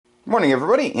Morning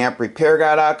everybody,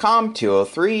 amprepairguy.com,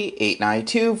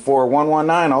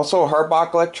 203-892-4119, also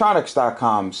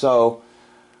harbach So,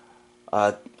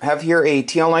 have here a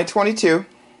TL922.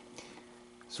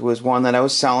 This was one that I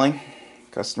was selling.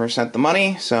 Customer sent the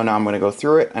money, so now I'm going to go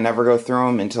through it. I never go through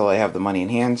them until I have the money in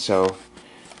hand, so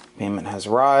payment has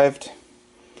arrived.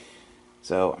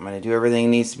 So I'm going to do everything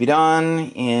that needs to be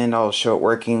done, and I'll show it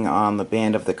working on the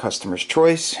band of the customer's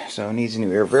choice. So it needs a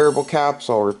new air variable cap,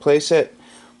 so I'll replace it.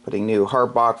 Putting new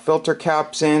Harbach filter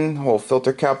caps in, whole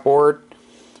filter cap board. I'm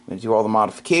going to do all the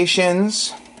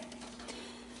modifications.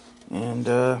 And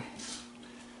I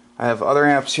have other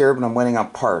amps here, but I'm waiting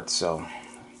on parts. So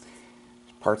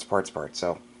parts.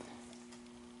 So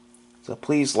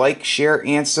please like, share,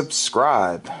 and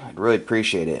subscribe. I'd really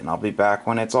appreciate it, and I'll be back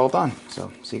when it's all done.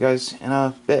 So see you guys in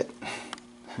a bit.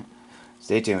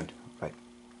 Stay tuned. Bye.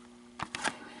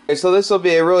 Okay, so this will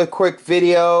be a really quick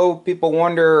video. People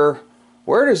wonder,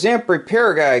 where does Amp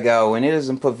Repair Guy go when he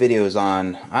doesn't put videos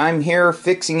on? I'm here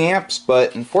fixing amps,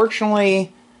 but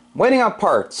unfortunately, I'm waiting on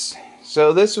parts.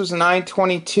 So this was a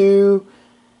 922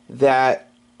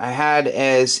 that I had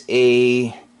as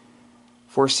a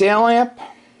for sale amp.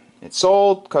 It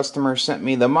sold. Customer sent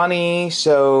me the money,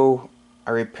 so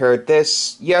I repaired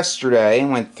this yesterday.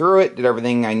 Went through it, did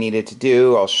everything I needed to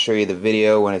do. I'll show you the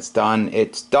video when it's done.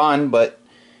 It's done, but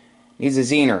needs a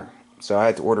zener, so I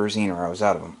had to order a zener. I was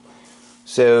out of them.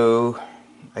 So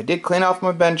I did clean off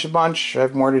my bench a bunch. I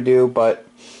have more to do, but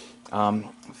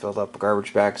filled up a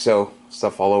garbage bag, so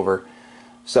stuff all over.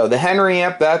 So the Henry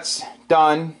amp, that's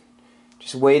done.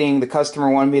 Just waiting. The customer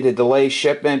wanted me to delay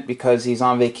shipment because he's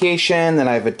on vacation. Then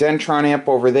I have a Dentron amp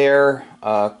over there,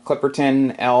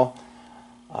 Clipperton L.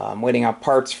 I'm waiting on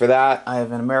parts for that. I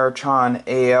have an Ameritron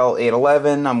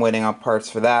AL811. I'm waiting on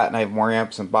parts for that, and I have more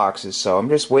amps and boxes. So I'm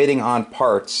just waiting on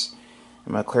parts.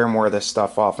 I'm going to clear more of this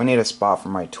stuff off. I need a spot for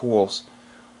my tools.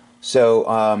 So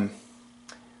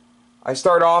I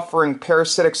start offering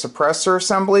parasitic suppressor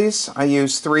assemblies. I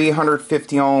use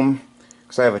 350 ohm,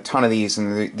 because I have a ton of these,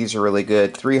 and these are really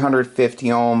good.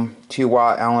 350 ohm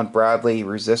 2-watt Allen Bradley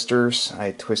resistors.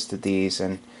 I twisted these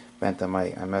and bent them.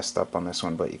 I messed up on this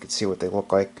one, but you can see what they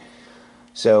look like.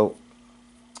 So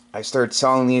I started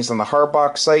selling these on the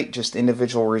Harbach site, just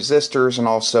individual resistors, and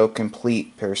also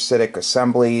complete parasitic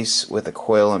assemblies with a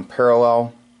coil in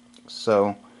parallel.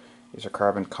 So these are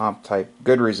carbon comp type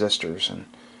good resistors, and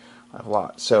I have a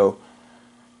lot. So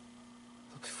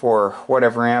for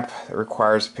whatever amp that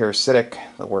requires a parasitic,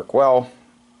 they'll work well.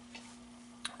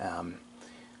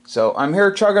 So I'm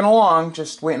here chugging along,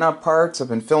 just waiting on parts. I've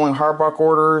been filling Harbach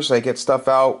orders. I get stuff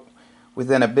out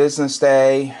within a business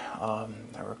day.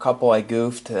 There were a couple I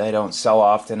goofed. I don't sell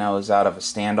often. I was out of a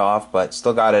standoff, but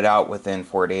still got it out within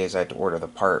 4 days. I had to order the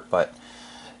part, but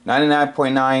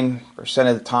 99.9%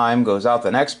 of the time goes out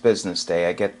the next business day.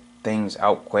 I get things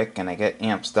out quick, and I get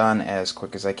amps done as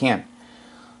quick as I can.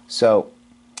 So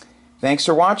thanks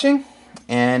for watching,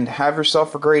 and have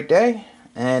yourself a great day.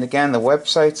 And again, the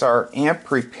websites are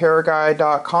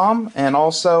amprepairguy.com and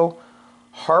also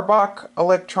harbach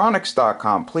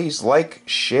Please like,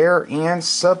 share, and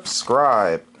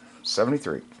subscribe.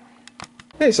 73.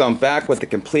 Okay, so I'm back with the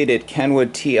completed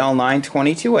Kenwood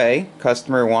Tl922a.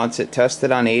 Customer wants it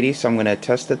tested on 80, so I'm going to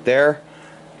test it there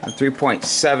on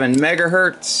 3.7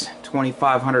 megahertz,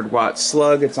 2500 watt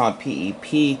slug. It's on PEP.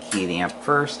 Key the amp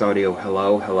first. Audio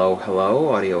hello, hello, hello.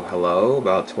 Audio hello.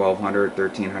 About 1200,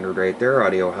 1300 right there.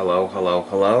 Audio hello, hello,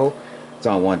 hello. It's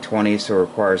on 120, so it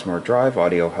requires more drive.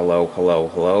 Audio hello, hello,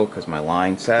 hello, because my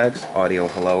line sags. Audio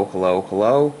hello, hello,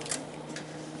 hello.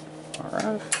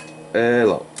 Alright.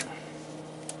 Hello.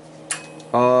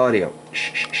 Audio.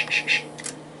 Shh, shh, shh, shh, shh.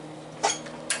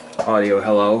 Audio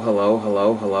hello, hello,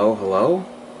 hello, hello, hello.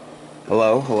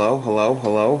 Hello, hello, hello,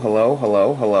 hello, hello,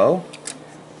 hello, hello.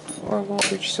 Lower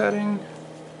voltage setting.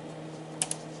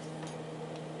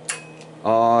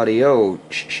 Audio.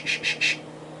 Shh, shh, shh, shh, shh.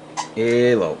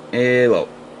 Hello, hello.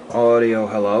 Audio,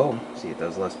 hello. See, it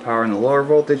does less power in the lower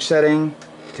voltage setting.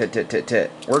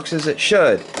 Works as it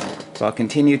should. So I'll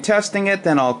continue testing it,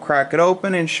 then I'll crack it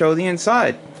open and show the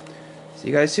inside. See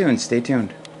you guys soon. Stay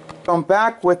tuned. I'm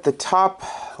back with the top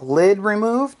lid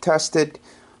removed. Tested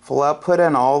full output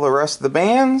and all the rest of the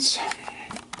bands.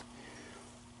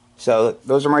 So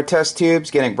those are my test tubes.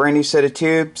 Getting a brand new set of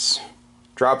tubes.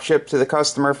 Drop shipped to the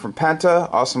customer from Penta.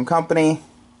 Awesome company.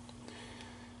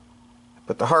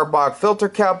 Put the Harbach filter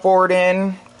cap board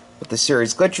in. Put the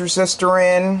series glitch resistor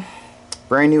in.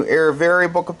 Brand new air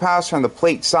variable capacitor on the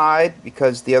plate side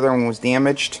because the other one was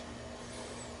damaged.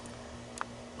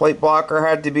 Plate blocker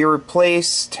had to be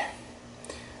replaced.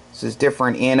 This is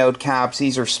different anode caps.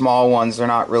 These are small ones. They're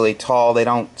not really tall. They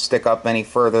don't stick up any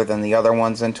further than the other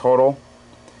ones in total.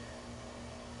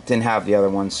 Didn't have the other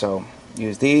ones, so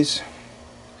use these.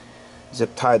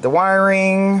 Zip tied the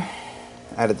wiring.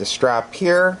 Added the strap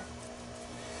here.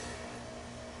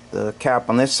 The cap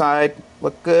on this side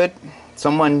looked good.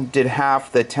 Someone did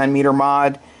half the 10 meter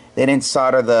mod. They didn't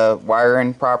solder the wire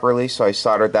in properly, so I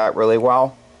soldered that really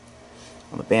well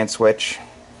on the band switch.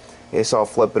 Okay, so I'll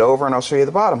flip it over and I'll show you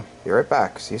the bottom. Be right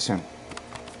back. See you soon.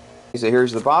 So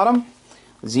here's the bottom.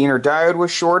 The Zener diode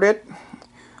was shorted,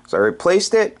 so I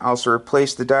replaced it. I also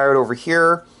replaced the diode over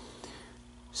here.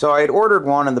 So I had ordered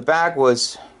one and the bag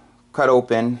was cut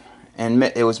open and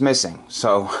it was missing.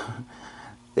 So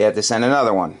they had to send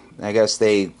another one. I guess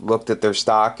they looked at their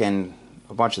stock and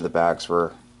a bunch of the bags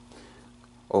were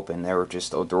open. They were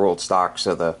just their old stock,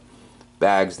 so the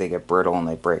bags, they get brittle and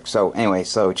they break. So anyway,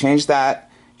 so changed that.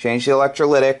 Changed the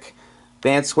electrolytic.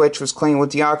 Band switch was cleaned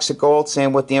with deoxit gold.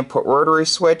 Same with the input rotary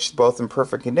switch, both in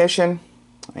perfect condition.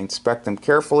 I inspect them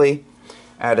carefully.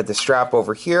 Added the strap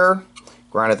over here.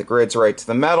 Grounded the grids right to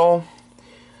the metal.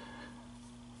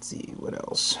 Let's see what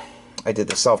else. I did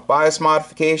the self-bias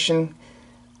modification.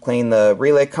 Cleaned the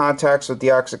relay contacts with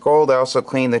deoxit gold. I also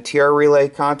cleaned the TR relay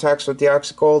contacts with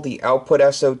deoxit gold. The output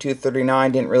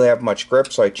SO239 didn't really have much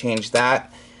grip, so I changed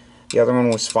that. The other one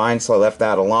was fine, so I left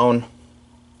that alone.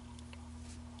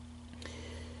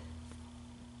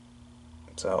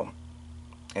 So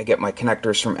I get my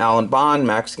connectors from Alan Bond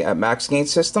at Max Gain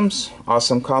Systems.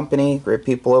 Awesome company, great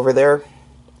people over there.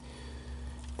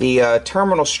 The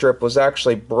terminal strip was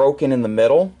actually broken in the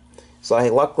middle, so I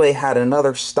luckily had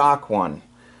another stock one.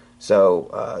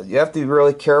 So you have to be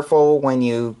really careful when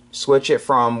you switch it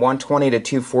from 120 to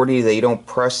 240 that you don't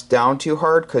press down too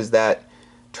hard, because that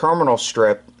terminal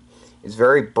strip is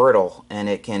very brittle and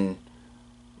it can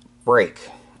break.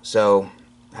 So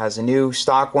has a new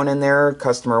stock one in there.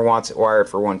 Customer wants it wired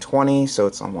for 120, so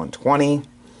it's on 120.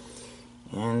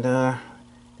 And I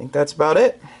think that's about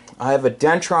it. I have a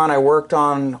Dentron I worked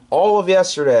on all of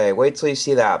yesterday. Wait till you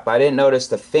see that. But I didn't notice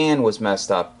the fan was messed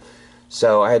up,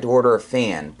 so I had to order a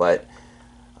fan. But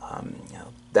you know,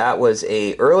 that was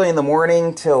a early in the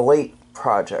morning till late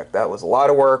project. That was a lot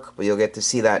of work, but you'll get to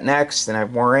see that next. And I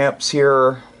have more amps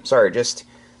here. Sorry, just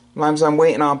sometimes I'm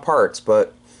waiting on parts,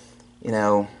 but you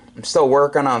know, I'm still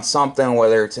working on something,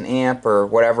 whether it's an amp or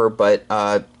whatever. But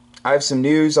I have some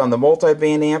news on the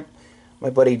multi-band amp. My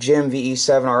buddy Jim,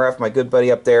 VE7RF, my good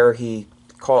buddy up there, he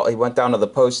went down to the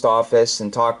post office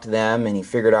and talked to them, and he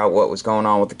figured out what was going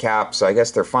on with the cap. So I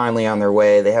guess they're finally on their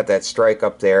way. They had that strike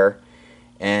up there,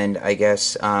 and I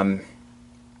guess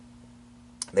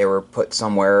they were put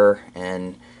somewhere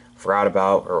and forgot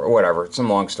about, or whatever. It's some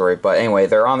long story. But anyway,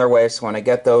 they're on their way, so when I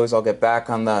get those, I'll get back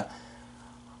on the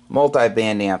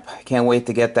multi-band amp. I can't wait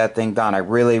to get that thing done. I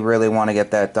really, really want to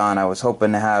get that done. I was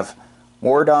hoping to have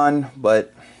more done,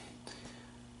 but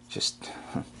just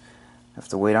have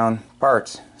to wait on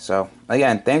parts. So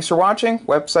again, thanks for watching.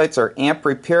 Websites are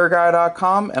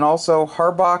amprepairguy.com and also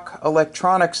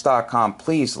harbach.electronics.com.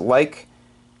 Please like,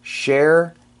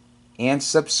 share, and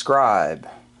subscribe.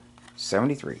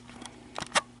 73.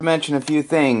 To mention a few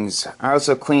things, I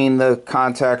also cleaned the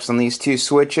contacts on these two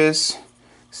switches,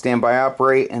 standby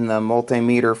operate and the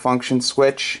multimeter function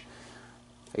switch.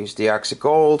 I used deoxit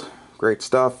gold. Great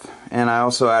stuff. And I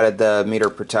also added the meter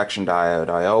protection diode.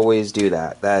 I always do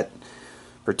that. That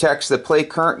protects the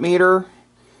plate current meter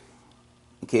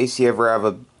in case you ever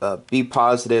have a B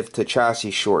positive to chassis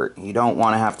short. You don't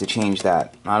want to have to change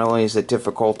that. Not only is it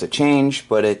difficult to change,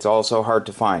 but it's also hard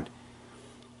to find.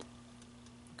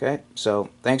 Okay, so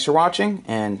thanks for watching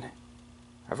and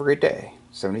have a great day.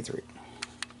 73.